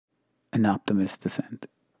An optimist descent.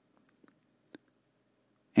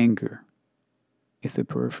 Anger is a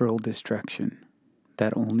peripheral distraction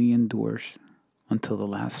that only endures until the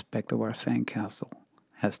last speck of our sandcastle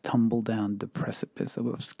has tumbled down the precipice of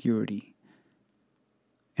obscurity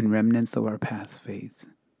and remnants of our past fades.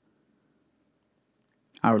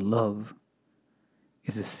 Our love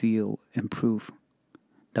is a seal and proof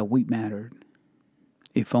that we mattered,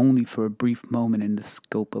 if only for a brief moment in the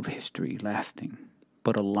scope of history lasting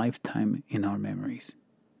but a lifetime in our memories.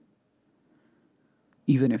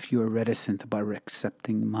 Even if you are reticent about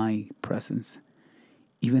accepting my presence,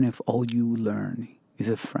 even if all you learn is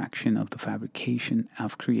a fraction of the fabrication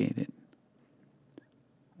I've created,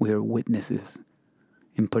 we are witnesses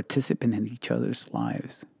and participants in each other's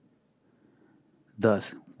lives.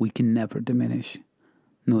 Thus, we can never diminish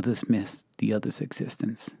nor dismiss the other's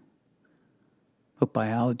existence. But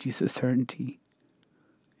biology is a certainty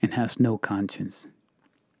and has no conscience,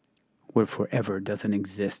 where forever doesn't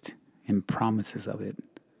exist and promises of it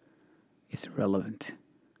is irrelevant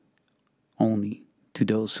only to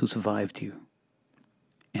those who survived you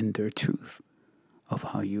and their truth of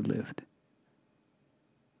how you lived.